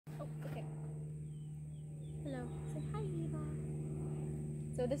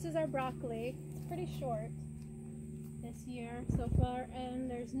So this is our broccoli. It's pretty short this year so far, and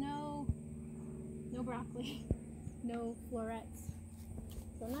there's no broccoli, no florets.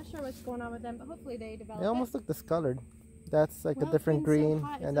 So I'm not sure what's going on with them, but hopefully they develop. They almost look discolored. That's like well, a different green, so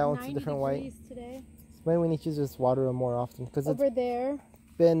and like that one's a different white. Today. Maybe we need to just water them more often because it's over there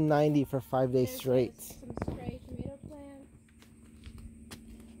been 90 for 5 days straight. Some stray tomato plants.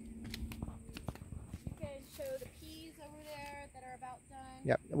 You can show the peas over there that are about done.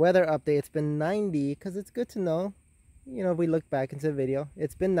 Yep. Weather update. It's been 90 because it's good to know. You know, if we look back into the video,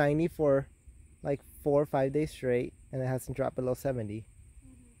 it's been 90 for like 4 or 5 days straight, and it hasn't dropped below 70.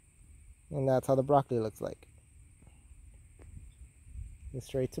 And that's how the broccoli looks like. The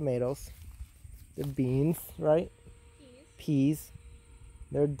straight tomatoes, the beans, right? Peas.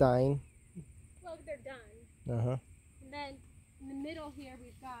 They're dying. Well, they're done. Uh-huh. And then in the middle here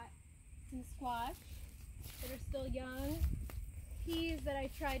we've got some squash that are still young. Peas that I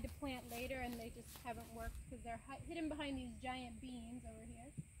tried to plant later and they just haven't worked because they're hidden behind these giant beans over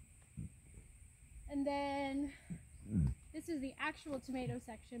here. And then this is the actual tomato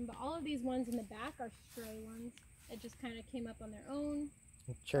section, but all of these ones in the back are stray ones that just kind of came up on their own.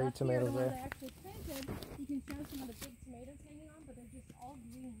 Cherry tomatoes the there. ones I actually planted, you can show some of the big tomatoes hanging on, but they're just all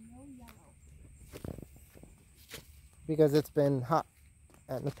green, no yellow. Because it's been hot,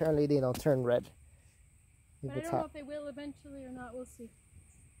 and apparently they don't turn red. But I don't know if they will eventually or not. We'll see.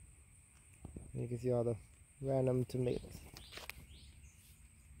 You can see all the random tomatoes.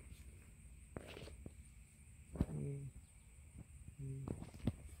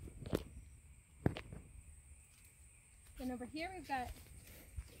 And over here we've got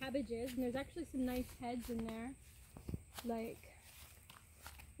cabbages, and there's actually some nice heads in there. Like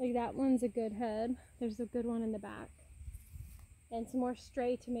that one's a good head. There's a good one in the back. And some more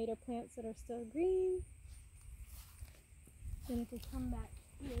stray tomato plants that are still green. Then if we come back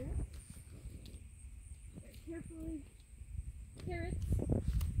here, very carefully, carrots.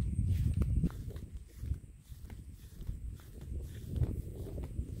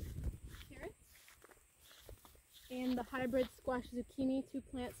 And the hybrid squash zucchini, 2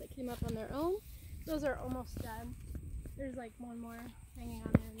 plants that came up on their own. Those are almost done. There's like one more hanging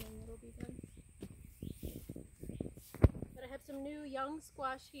on there and then it'll be done. But I have some new young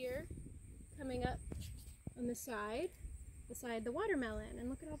squash here coming up on the side, beside the watermelon. And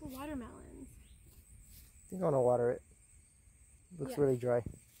look at all the watermelons. I think I want to water it. Looks really dry.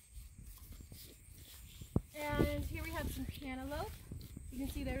 And here we have some cantaloupe. You can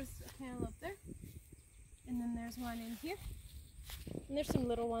see there's a cantaloupe there. And then there's one in here. And there's some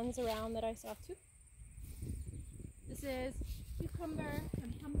little ones around that I saw too. This is cucumber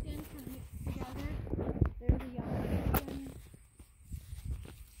and pumpkin kind of mixed together. There's a young pumpkin.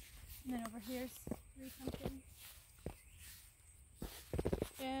 And then over here's 3 pumpkins.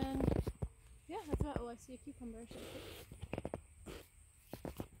 And yeah, that's about, oh, I see a cucumber.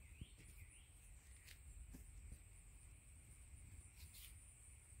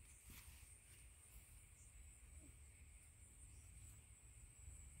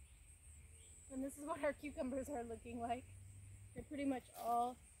 And this is what our cucumbers are looking like. They're pretty much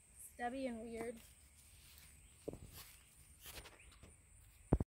all stubby and weird.